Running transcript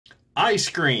I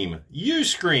scream, you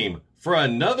scream for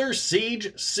another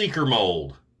Siege Seeker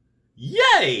mold.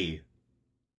 Yay!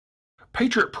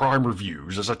 Patriot Prime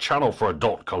Reviews is a channel for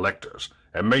adult collectors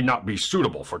and may not be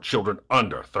suitable for children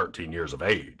under 13 years of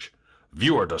age.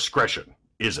 Viewer discretion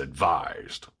is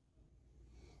advised.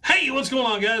 Hey, what's going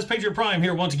on, guys? Patriot Prime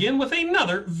here once again with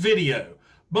another video.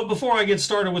 But before I get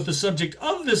started with the subject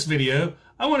of this video,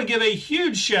 I want to give a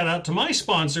huge shout out to my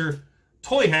sponsor,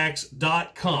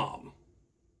 Toyhax.com.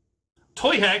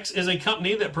 Toyhax is a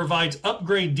company that provides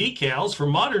upgrade decals for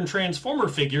modern Transformer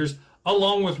figures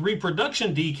along with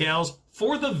reproduction decals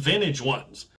for the vintage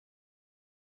ones.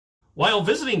 While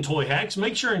visiting Toyhax,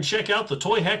 make sure and check out the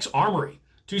Toyhax Armory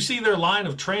to see their line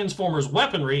of Transformers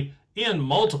weaponry in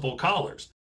multiple colors,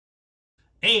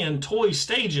 and toy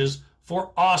stages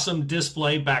for awesome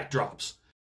display backdrops.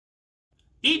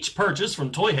 Each purchase from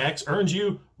Toyhax earns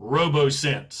you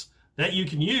RoboCents that you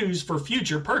can use for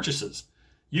future purchases.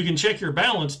 You can check your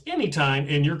balance anytime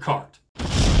in your cart.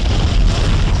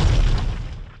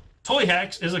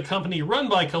 Toyhax is a company run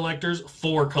by collectors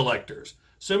for collectors,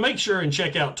 so make sure and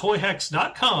check out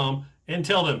Toyhax.com and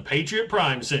tell them Patriot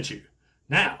Prime sent you.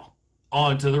 Now,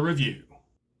 on to the review.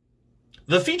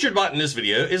 The featured bot in this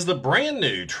video is the brand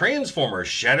new Transformer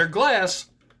Shattered Glass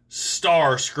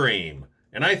Starscream.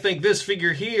 And I think this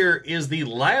figure here is the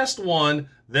last one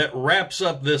that wraps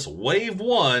up this wave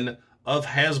one of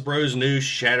Hasbro's new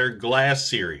Shattered Glass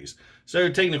series. So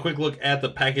taking a quick look at the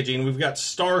packaging, we've got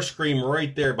Starscream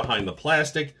right there behind the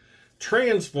plastic.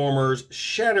 Transformers,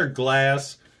 Shattered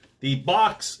Glass. The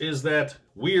box is that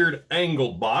weird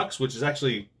angled box, which is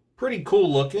actually pretty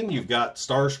cool looking. You've got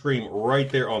Starscream right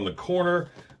there on the corner.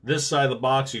 This side of the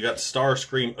box, you got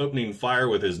Starscream opening fire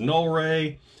with his null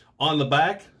ray. On the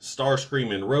back,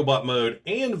 Starscream in robot mode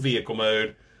and vehicle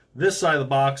mode. This side of the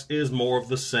box is more of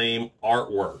the same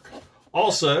artwork.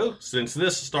 Also, since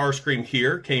this Starscream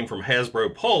here came from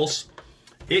Hasbro Pulse,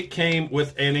 it came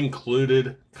with an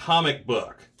included comic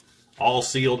book, all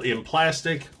sealed in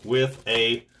plastic with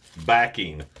a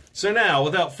backing. So now,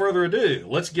 without further ado,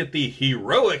 let's get the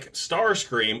heroic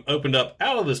Starscream opened up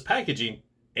out of this packaging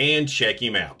and check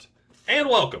him out. And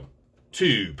welcome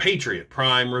to Patriot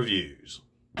Prime Reviews.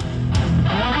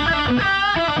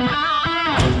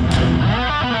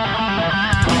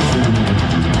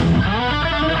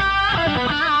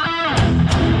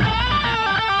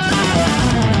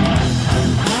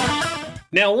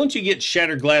 Now, once you get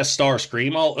Shattered Glass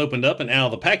Starscream all opened up and out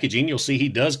of the packaging, you'll see he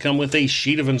does come with a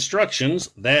sheet of instructions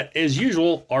that, as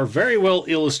usual, are very well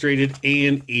illustrated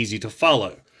and easy to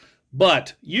follow.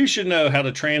 But you should know how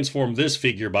to transform this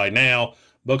figure by now,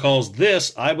 because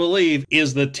this, I believe,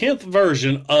 is the 10th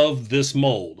version of this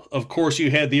mold. Of course,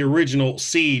 you had the original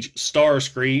Siege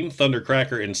Starscream,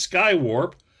 Thundercracker, and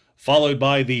Skywarp, followed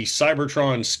by the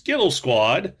Cybertron Skittle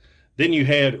Squad. Then you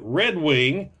had Red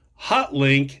Wing, Hot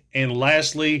Link, and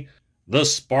lastly, the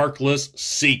Sparkless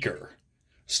Seeker.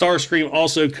 Starscream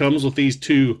also comes with these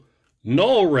two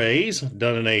null rays,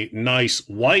 done in a nice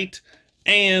white,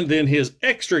 and then his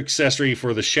extra accessory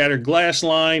for the Shattered Glass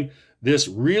line, this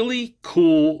really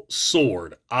cool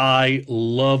sword. I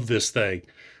love this thing.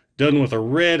 Done with a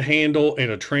red handle and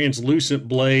a translucent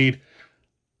blade.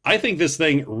 I think this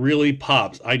thing really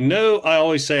pops. I know I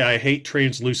always say I hate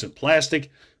translucent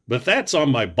plastic, but that's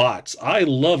on my bots. I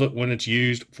love it when it's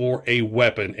used for a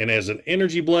weapon. And as an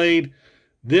energy blade,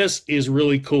 this is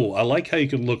really cool. I like how you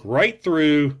can look right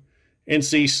through and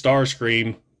see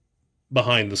Starscream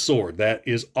behind the sword. That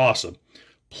is awesome.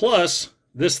 Plus,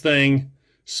 this thing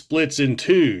splits in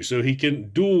two, so he can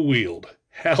dual wield.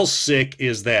 How sick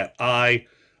is that? I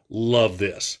love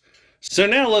this. So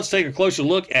now let's take a closer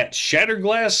look at Shattered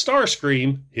Glass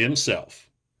Starscream himself.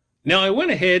 Now, I went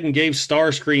ahead and gave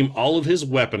Starscream all of his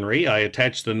weaponry. I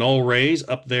attached the null rays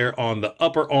up there on the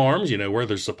upper arms, you know, where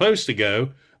they're supposed to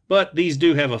go. But these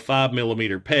do have a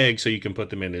 5mm peg, so you can put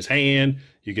them in his hand.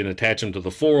 You can attach them to the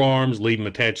forearms, leave them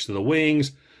attached to the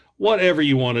wings, whatever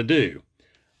you want to do.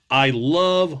 I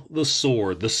love the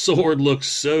sword. The sword looks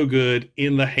so good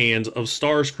in the hands of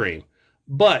Starscream.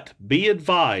 But be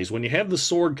advised, when you have the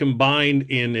sword combined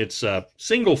in its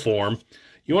single form,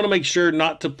 you want to make sure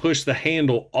not to push the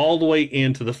handle all the way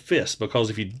into the fist, because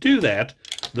if you do that,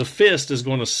 the fist is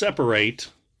going to separate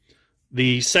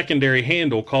the secondary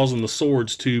handle, causing the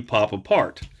swords to pop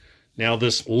apart. Now,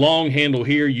 this long handle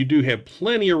here, you do have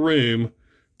plenty of room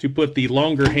to put the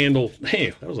longer handle. Hey,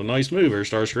 that was a nice move there,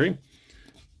 Starscream.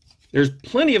 There's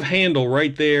plenty of handle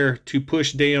right there to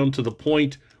push down to the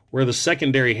point where the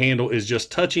secondary handle is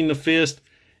just touching the fist,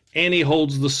 and he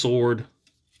holds the sword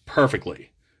perfectly.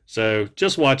 So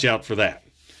just watch out for that.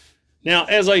 Now,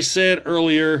 as I said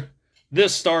earlier,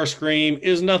 this Starscream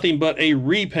is nothing but a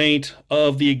repaint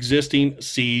of the existing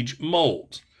Siege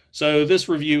molds. So this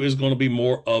review is going to be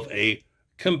more of a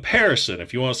comparison.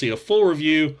 If you want to see a full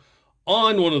review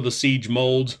on one of the Siege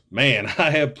molds, man,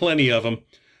 I have plenty of them.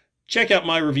 Check out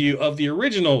my review of the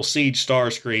original Siege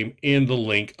Starscream in the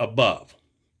link above.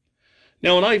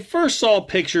 Now, when I first saw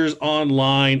pictures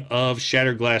online of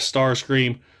Shattered Glass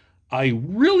Starscream, I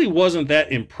really wasn't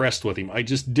that impressed with him. I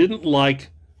just didn't like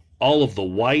all of the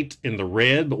white and the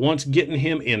red, but once getting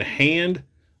him in hand,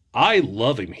 I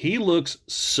love him. He looks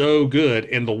so good,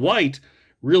 and the white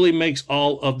really makes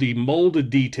all of the molded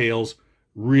details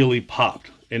really pop.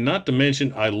 And not to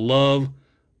mention, I love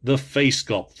the face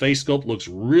sculpt. Face sculpt looks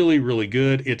really, really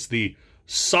good. It's the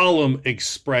solemn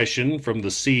expression from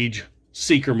the Siege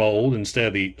Seeker mold instead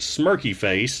of the smirky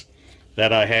face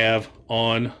that I have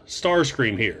on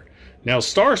Starscream here. Now,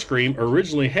 Starscream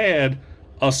originally had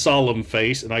a solemn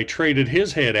face, and I traded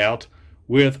his head out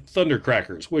with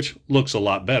Thundercrackers, which looks a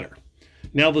lot better.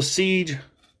 Now, the Siege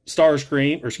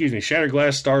Starscream, or excuse me, Shattered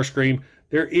Glass Starscream,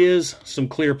 there is some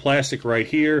clear plastic right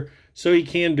here, so he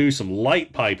can do some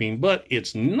light piping, but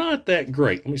it's not that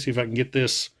great. Let me see if I can get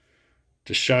this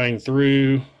to shine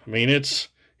through. I mean,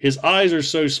 his eyes are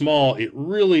so small, it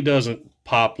really doesn't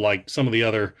pop like some of the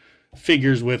other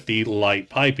figures with the light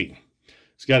piping.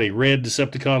 It's got a red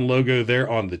Decepticon logo there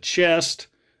on the chest.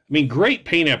 I mean, great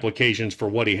paint applications for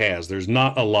what he has. There's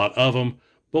not a lot of them,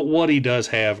 but what he does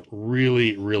have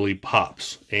really, really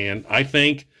pops. And I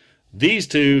think these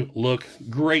two look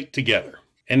great together.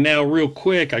 And now, real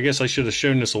quick, I guess I should have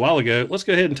shown this a while ago. Let's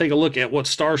go ahead and take a look at what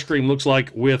Starscream looks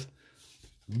like with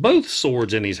both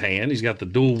swords in his hand. He's got the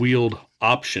dual wield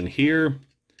option here.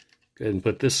 Go ahead and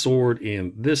put this sword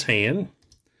in this hand.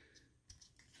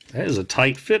 That is a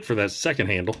tight fit for that second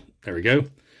handle. There we go.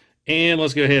 And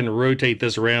let's go ahead and rotate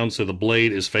this around so the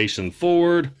blade is facing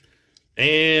forward.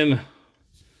 And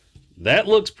that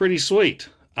looks pretty sweet.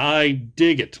 I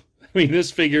dig it. I mean,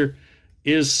 this figure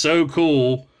is so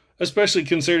cool, especially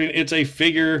considering it's a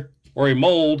figure or a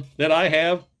mold that I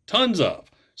have tons of.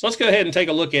 So let's go ahead and take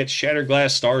a look at Shattered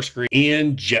Glass Starscream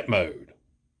in jet mode.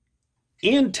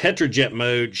 In Tetrajet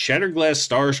mode, Shattered Glass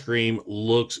Starscream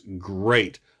looks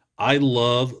great. I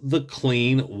love the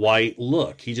clean white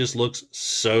look. He just looks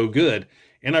so good.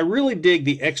 And I really dig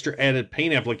the extra added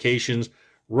paint applications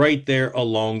right there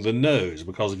along the nose,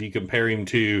 because if you compare him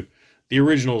to the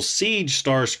original Siege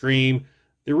Starscream,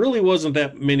 there really wasn't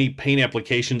that many paint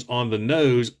applications on the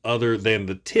nose other than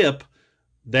the tip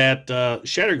that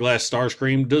Shattered Glass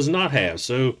Starscream does not have.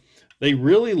 So they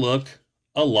really look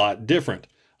a lot different.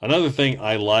 Another thing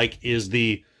I like is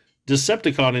the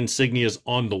Decepticon insignias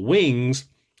on the wings,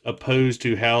 opposed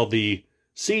to how the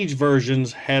Siege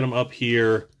versions had them up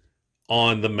here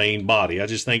on the main body. I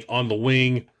just think on the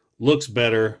wing looks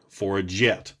better for a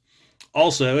jet.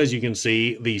 Also, as you can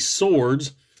see, the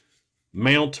swords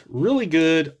mount really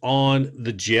good on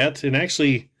the jet and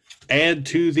actually add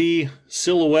to the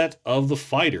silhouette of the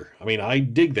fighter. I mean, I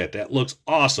dig that. That looks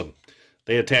awesome.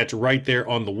 They attach right there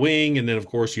on the wing, and then, of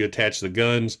course, you attach the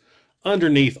guns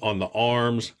underneath on the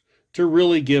arms to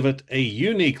really give it a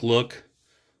unique look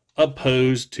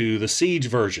opposed to the Siege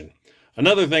version.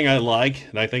 Another thing I like,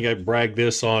 and I think I bragged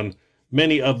this on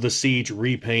many of the Siege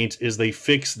repaints, is they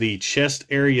fix the chest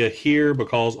area here,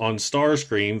 because on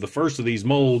Starscream, the first of these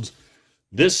molds,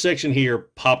 this section here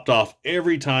popped off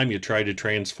every time you tried to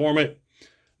transform it.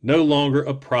 No longer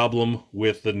a problem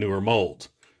with the newer molds.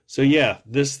 So yeah,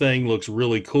 this thing looks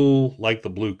really cool, like the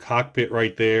blue cockpit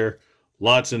right there.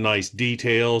 Lots of nice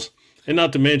details. And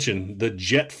not to mention, the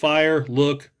Jetfire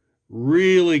look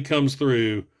really comes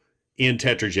through in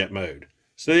Tetrajet mode.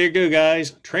 So there you go,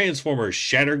 guys. Transformers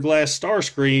Shattered Glass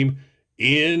Starscream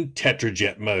in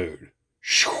Tetrajet mode.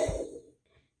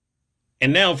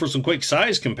 And now for some quick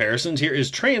size comparisons. Here is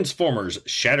Transformers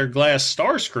Shattered Glass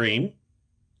Starscream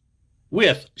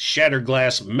with Shattered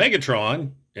Glass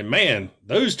Megatron. And man,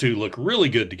 those two look really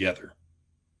good together.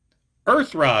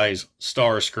 Earthrise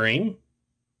Starscream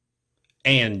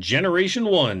and Generation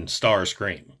 1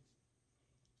 Starscream.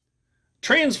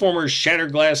 Transformers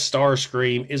Shattered Glass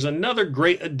Starscream is another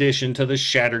great addition to the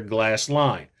Shattered Glass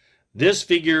line. This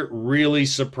figure really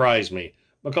surprised me,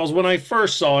 because when I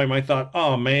first saw him, I thought,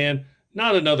 oh man,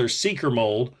 not another Seeker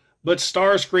mold, but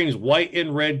Starscream's white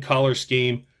and red color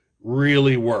scheme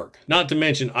really work. Not to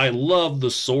mention, I love the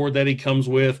sword that he comes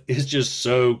with. It's just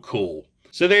so cool.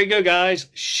 So there you go, guys.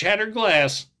 Shattered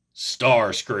Glass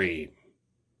Starscream.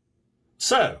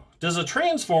 So, does a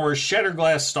Transformers Shattered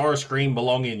Glass Starscream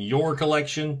belong in your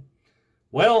collection?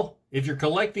 Well, if you're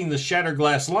collecting the Shattered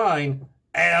Glass line,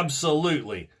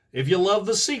 absolutely. If you love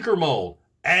the Seeker mold,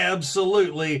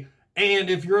 absolutely. And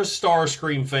if you're a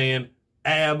Starscream fan,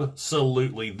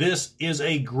 absolutely. This is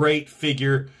a great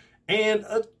figure and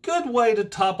a good way to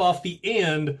top off the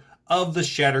end of the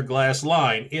Shattered Glass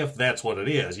line, if that's what it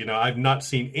is. You know, I've not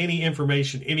seen any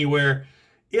information anywhere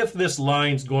if this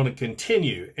line's going to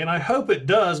continue. And I hope it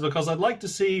does, because I'd like to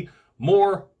see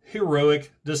more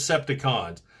heroic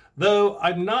Decepticons. Though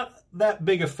I'm not that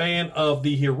big a fan of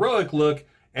the heroic look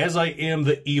as I am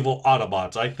the evil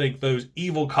Autobots. I think those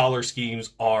evil collar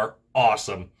schemes are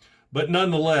awesome. But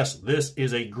nonetheless, this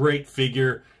is a great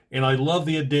figure, and I love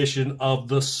the addition of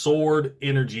the sword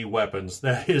energy weapons.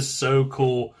 That is so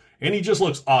cool, and he just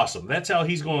looks awesome. That's how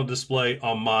he's going to display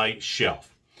on my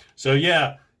shelf. So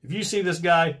yeah, if you see this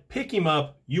guy, pick him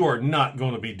up. You are not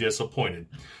going to be disappointed.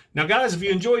 Now guys, if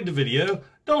you enjoyed the video,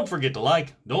 don't forget to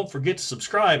like, don't forget to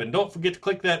subscribe, and don't forget to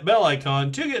click that bell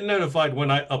icon to get notified when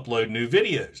I upload new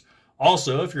videos.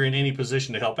 Also, if you're in any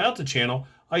position to help out the channel,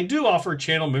 I do offer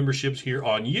channel memberships here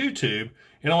on YouTube,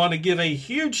 and I want to give a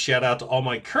huge shout out to all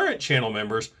my current channel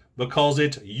members, because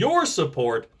it's your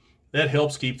support that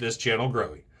helps keep this channel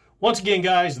growing. Once again,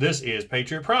 guys, this is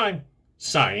Patriot Prime,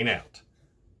 signing out.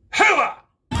 Hooah!